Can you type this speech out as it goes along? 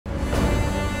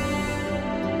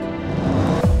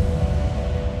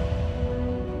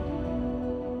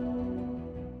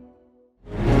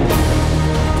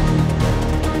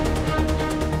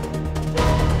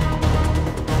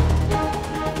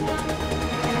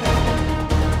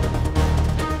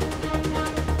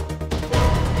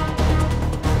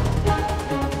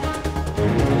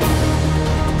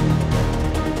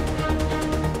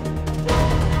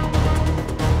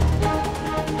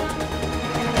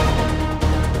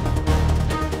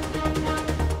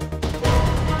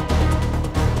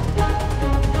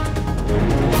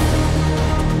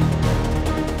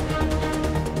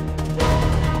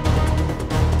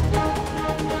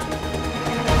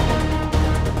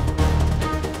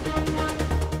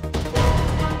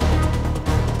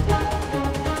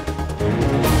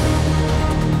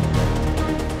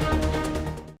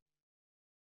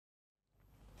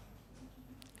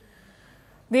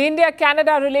The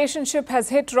India-Canada relationship has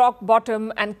hit rock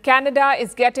bottom and Canada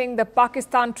is getting the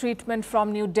Pakistan treatment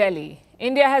from New Delhi.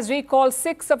 India has recalled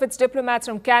 6 of its diplomats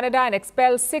from Canada and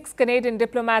expelled 6 Canadian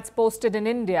diplomats posted in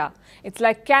India. It's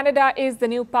like Canada is the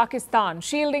new Pakistan,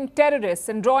 shielding terrorists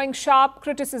and drawing sharp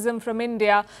criticism from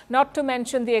India, not to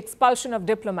mention the expulsion of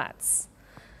diplomats.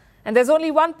 And there's only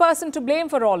one person to blame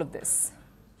for all of this: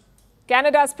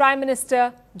 Canada's Prime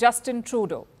Minister Justin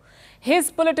Trudeau.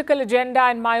 His political agenda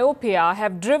and myopia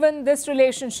have driven this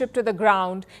relationship to the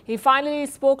ground. He finally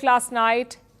spoke last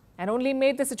night and only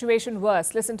made the situation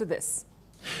worse. Listen to this.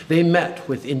 They met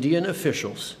with Indian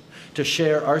officials to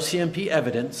share RCMP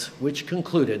evidence which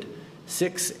concluded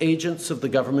 6 agents of the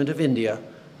Government of India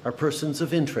are persons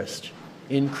of interest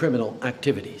in criminal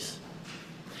activities.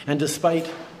 And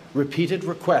despite repeated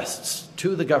requests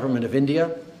to the Government of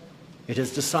India, it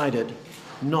has decided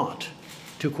not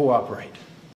to cooperate.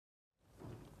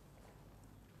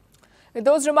 With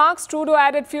those remarks, Trudeau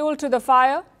added fuel to the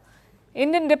fire.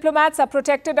 Indian diplomats are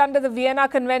protected under the Vienna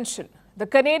Convention. The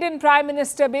Canadian Prime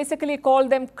Minister basically called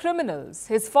them criminals.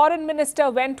 His foreign minister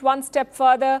went one step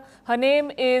further. Her name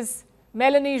is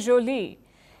Melanie Joly.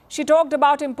 She talked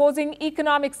about imposing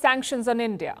economic sanctions on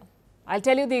India. I'll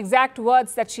tell you the exact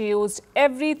words that she used.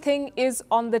 Everything is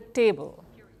on the table.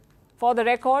 For the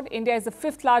record, India is the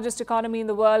 5th largest economy in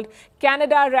the world.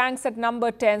 Canada ranks at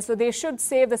number 10, so they should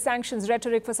save the sanctions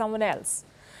rhetoric for someone else.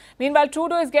 Meanwhile,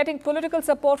 Trudeau is getting political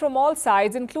support from all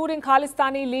sides, including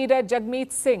Khalistani leader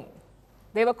Jagmeet Singh.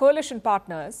 They were coalition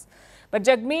partners, but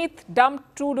Jagmeet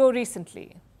dumped Trudeau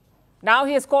recently. Now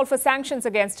he has called for sanctions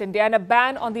against India and a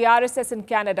ban on the RSS in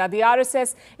Canada. The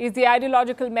RSS is the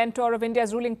ideological mentor of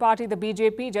India's ruling party, the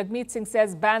BJP. Jagmeet Singh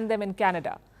says ban them in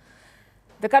Canada.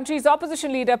 The country's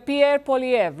opposition leader, Pierre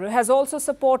Poilievre, has also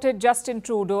supported Justin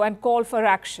Trudeau and called for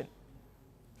action.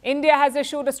 India has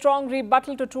issued a strong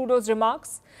rebuttal to Trudeau's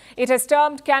remarks. It has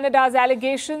termed Canada's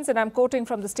allegations, and I'm quoting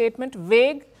from the statement,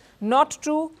 vague, not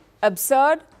true,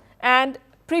 absurd, and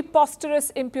preposterous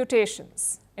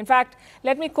imputations. In fact,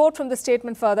 let me quote from the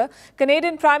statement further.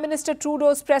 Canadian Prime Minister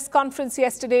Trudeau's press conference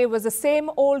yesterday was the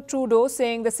same old Trudeau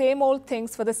saying the same old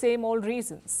things for the same old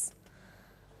reasons.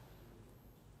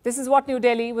 This is what New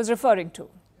Delhi was referring to.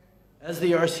 As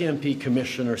the RCMP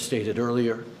Commissioner stated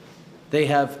earlier, they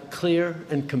have clear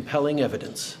and compelling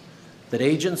evidence that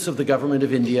agents of the Government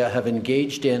of India have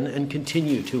engaged in and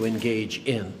continue to engage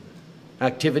in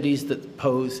activities that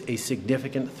pose a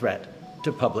significant threat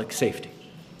to public safety.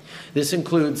 This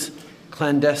includes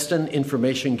clandestine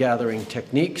information gathering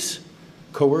techniques,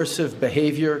 coercive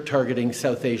behavior targeting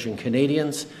South Asian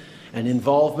Canadians, and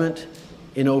involvement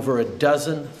in over a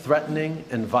dozen threatening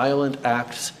and violent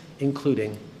acts,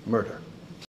 including murder.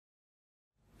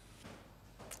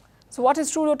 So what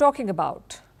is Trudeau talking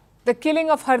about? The killing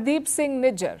of Hardeep Singh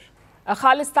Nijjar, a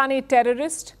Khalistani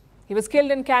terrorist. He was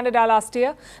killed in Canada last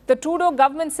year. The Trudeau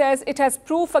government says it has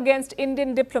proof against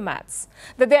Indian diplomats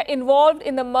that they are involved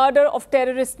in the murder of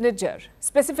terrorist Nijjar.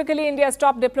 Specifically, India's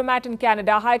top diplomat in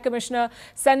Canada, High Commissioner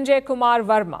Sanjay Kumar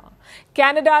Verma.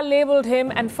 Canada labelled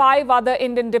him and 5 other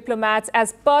Indian diplomats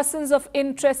as persons of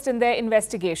interest in their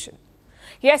investigation.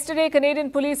 Yesterday,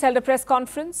 Canadian police held a press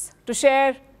conference to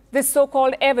share this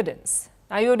so-called evidence.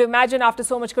 Now, you would imagine after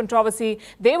so much controversy,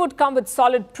 they would come with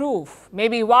solid proof,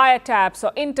 maybe wiretaps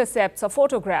or intercepts or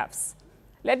photographs.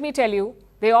 Let me tell you,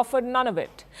 they offered none of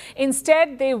it.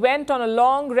 Instead, they went on a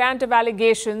long rant of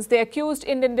allegations. They accused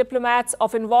Indian diplomats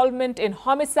of involvement in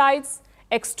homicides,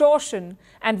 extortion,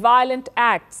 and violent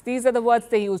acts. These are the words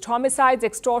they used: homicides,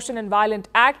 extortion, and violent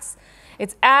acts.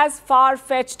 It's as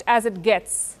far-fetched as it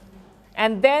gets.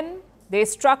 And then they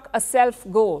struck a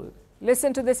self-goal.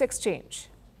 Listen to this exchange.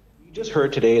 We just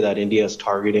heard today that India is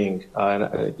targeting,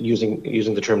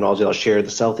 using the terminology I'll share,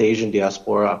 the South Asian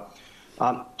diaspora.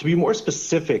 To be more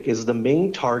specific, is the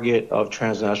main target of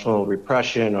transnational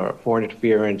repression or foreign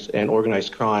interference and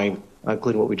organized crime,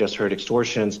 including what we just heard,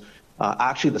 extortions,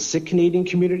 actually the Sikh Canadian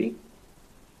community?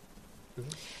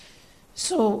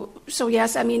 So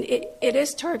yes, I mean, it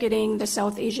is targeting the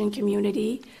South Asian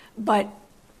community, but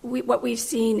what we've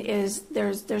seen is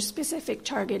there's specific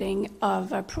targeting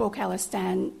of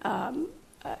pro-Khalistan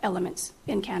elements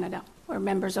in Canada, or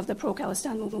members of the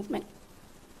pro-Khalistan movement.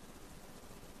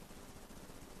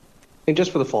 And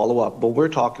just for the follow-up, but we're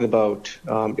talking about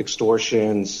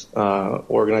extortions,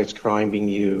 organized crime being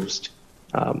used.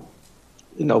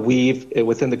 We've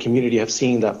within the community have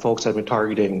seen that folks have been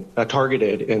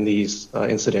targeted in these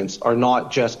incidents are not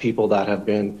just people that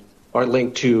are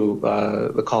linked to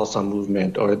the Khalistan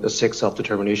movement or the Sikh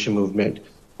self-determination movement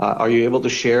Are you able to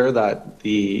share that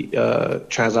the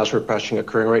transnational repression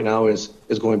occurring right now is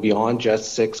going beyond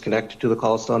just 6 connected to the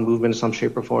Khalistan movement in some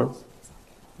shape or form?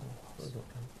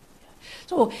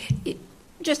 So,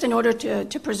 just in order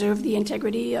to preserve the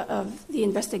integrity of the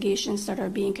investigations that are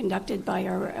being conducted by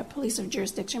our police of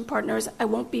jurisdiction partners, I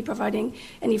won't be providing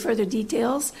any further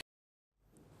details.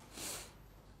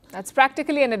 That's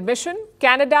practically an admission.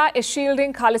 Canada is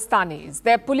shielding Khalistanis.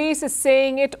 Their police is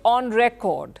saying it on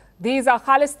record. These are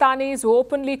Khalistanis who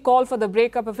openly call for the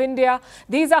breakup of India.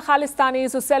 These are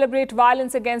Khalistanis who celebrate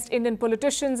violence against Indian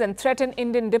politicians and threaten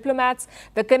Indian diplomats.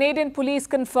 The Canadian police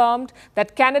confirmed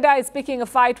that Canada is picking a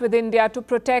fight with India to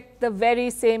protect the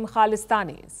very same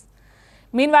Khalistanis.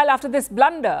 Meanwhile, after this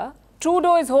blunder,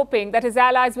 Trudeau is hoping that his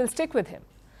allies will stick with him.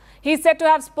 He's said to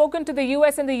have spoken to the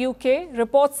US and the UK.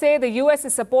 Reports say the US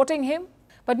is supporting him.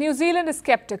 But New Zealand is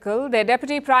sceptical. Their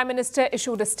Deputy Prime Minister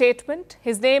issued a statement.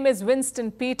 His name is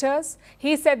Winston Peters.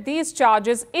 He said these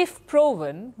charges, if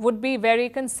proven, would be very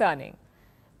concerning.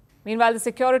 Meanwhile, the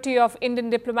security of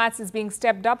Indian diplomats is being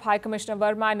stepped up. High Commissioner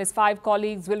Verma and his 5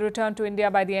 colleagues will return to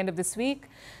India by the end of this week.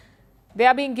 They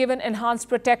are being given enhanced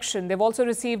protection. They've also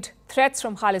received threats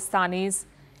from Khalistanis.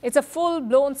 It's a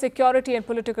full-blown security and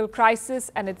political crisis,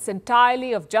 and it's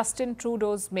entirely of Justin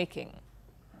Trudeau's making.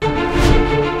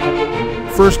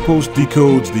 Firstpost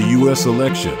decodes the U.S.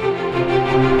 election,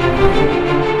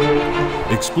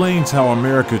 explains how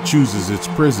America chooses its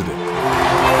president.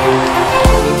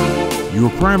 Your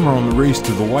primer on the race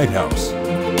to the White House.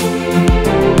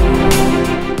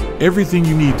 Everything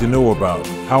you need to know about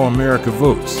how America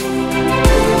votes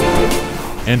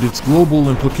and its global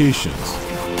implications.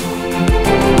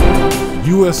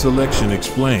 U.S. Election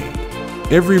Explained.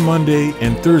 Every Monday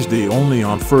and Thursday only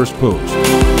on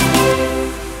Firstpost.